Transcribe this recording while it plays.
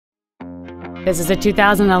This is a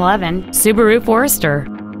 2011 Subaru Forester.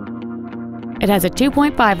 It has a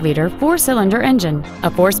 2.5-liter four-cylinder engine,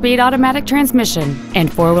 a 4-speed automatic transmission,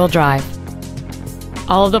 and four-wheel drive.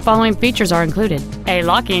 All of the following features are included: a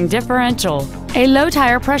locking differential, a low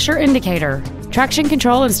tire pressure indicator, traction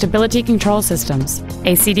control and stability control systems,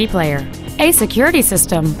 a CD player, a security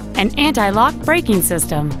system, an anti-lock braking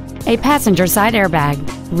system, a passenger side airbag,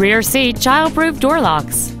 rear seat child-proof door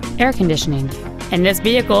locks, air conditioning, and this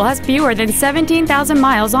vehicle has fewer than 17,000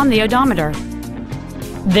 miles on the odometer.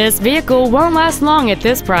 This vehicle won't last long at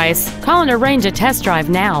this price. Call and arrange a test drive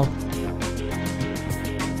now.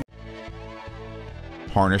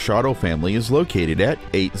 Harnish Auto Family is located at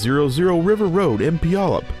 800 River Road in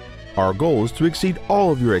Puyallup. Our goal is to exceed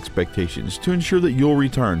all of your expectations to ensure that you'll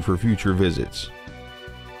return for future visits.